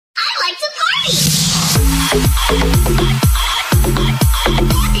like to party!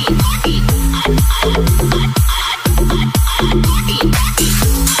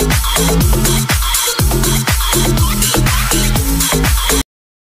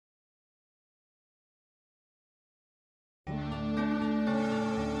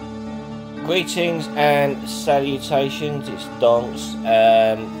 Greetings and salutations, it's Donks.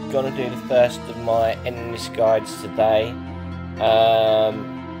 Gonna do the first of my endless guides today.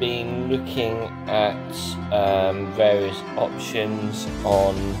 Been looking at various options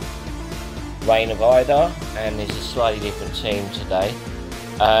on Reign of Idar, and there's a slightly different team today.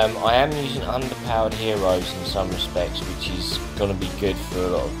 I am using underpowered heroes in some respects, which is gonna be good for a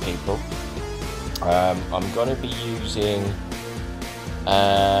lot of people. I'm gonna be using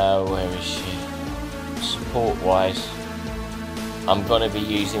where is she? Support wise, I'm going to be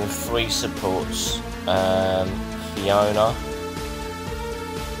using 3 supports. Fiona,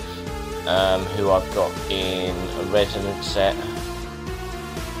 who I've got in a resonance set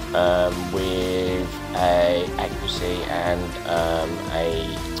with a accuracy and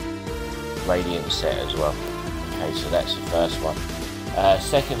a radiant set as well. Okay, so that's the first one.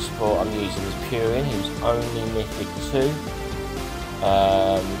 Second support I'm using is Purin, who's only Mythic 2.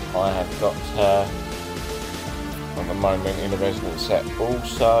 I have got her at the moment in a resonance set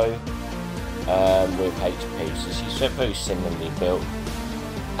also with HP, so she's very similarly built,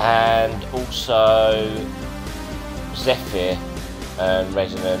 and also Zephyr and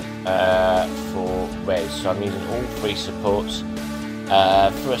Resonant for res. So I'm using all 3 supports.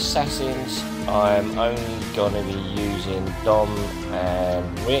 For assassins, I'm only going to be using Dom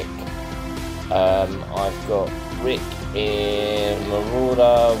and Rick. I've got Rick in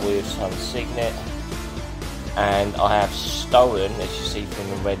Marauder with some Signet, and I have stolen, as you see from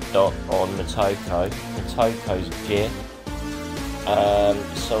the red dot on Motoko's gear.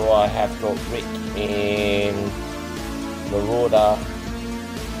 So I have got Rick in Marauder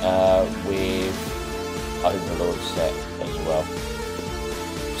with Overlord set as well.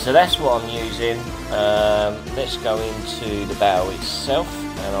 So that's what I'm using. Let's go into the battle itself,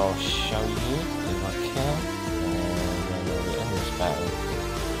 and I'll show you if I can. Battle.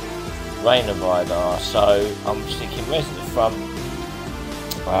 Reign of Idar. So I'm sticking res at the front.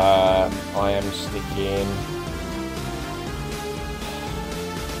 I am sticking,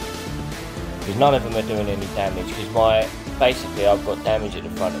 because none of them are doing any damage, because basically I've got damage at the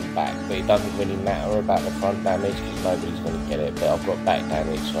front and back, but it doesn't really matter about the front damage because nobody's going to get it, but I've got back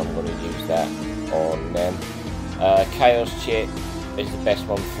damage, so I'm going to use that on them. Chaos Chip is the best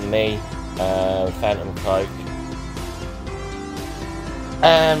one for me. Phantom Cloak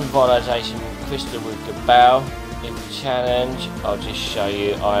and Revitalization Crystal with Gabal. In the challenge, I'll just show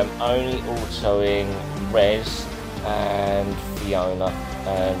you, I'm only autoing Res and Fiona,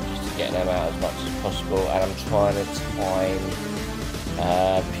 just to get them out as much as possible, and I'm trying to time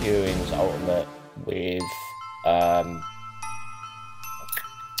Purin's ultimate with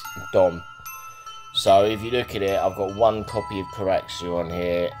Dom. So if you look at it, I've got 1 copy of Caraxia on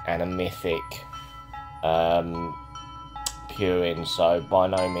here and a mythic Purin, so by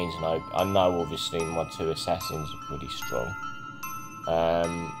no means no. I know obviously my 2 assassins are pretty strong,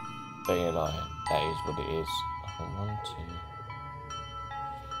 but you know, that is what it is. 1, 2.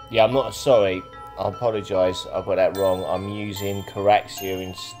 Yeah, I'm not sorry. I apologise. I got that wrong. I'm using Caraxia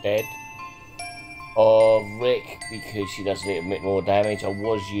instead of Rick because she does a little bit more damage. I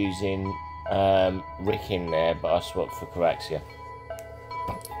was using Rick in there, but I swapped for Caraxia.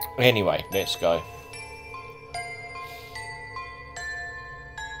 Anyway, let's go.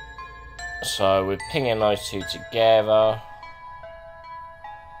 So we're pinging those 2 together,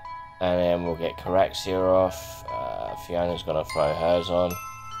 and then we'll get Caraxia off. Fiona's gonna throw hers on.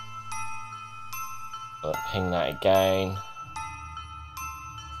 We'll ping that again.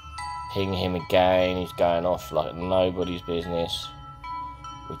 Ping him again. He's going off like nobody's business,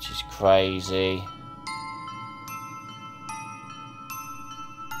 which is crazy.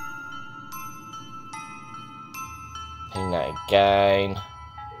 Ping that again.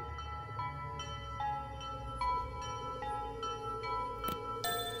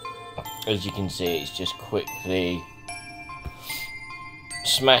 As you can see, it's just quickly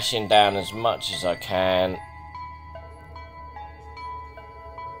smashing down as much as I can.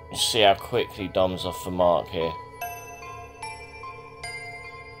 See how quickly Dom's off the mark here.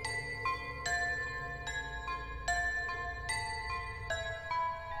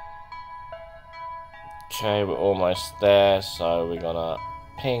 Okay, we're almost there, so we're gonna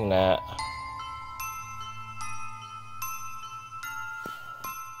ping that.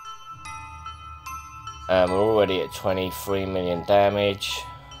 We're already at 23 million damage.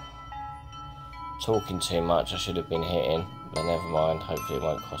 talking too much. I should have been hitting, but never mind. Hopefully it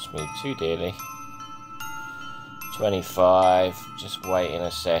won't cost me too dearly. 25, just waiting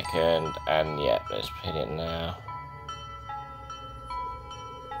a second, and yeah, let's hit it now.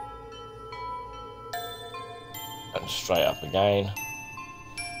 And straight up again.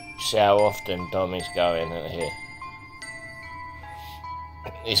 See how often Dommy's going at here.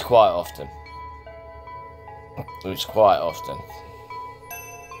 It's quite often. It's quite often.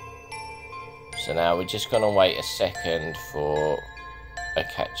 So now we're just going to wait a second for a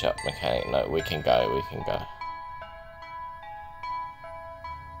catch-up mechanic. No, we can go, we can go.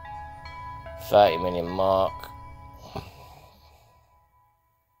 30 million mark.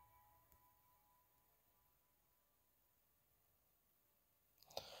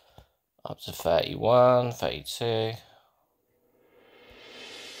 Up to 31, 32.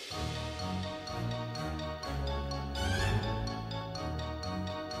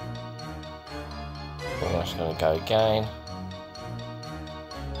 I'm just going to go again.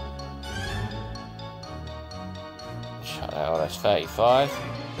 Shut that on, that's 35.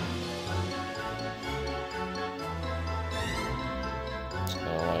 Just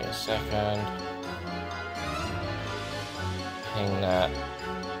going to wait a second. Ping that.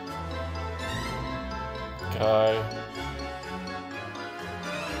 Go.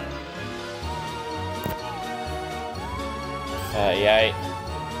 $38.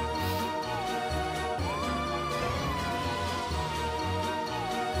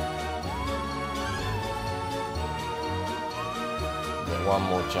 Get one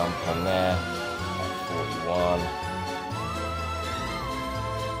more jump on there. 41.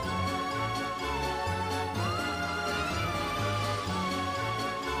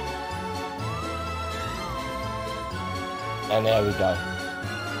 And there we go.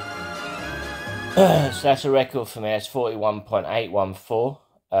 So that's a record for me. That's 41.814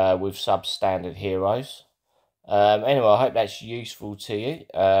 with substandard heroes. Anyway, I hope that's useful to you.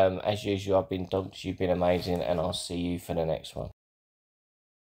 As usual, I've been Donks, you've been amazing, and I'll see you for the next one.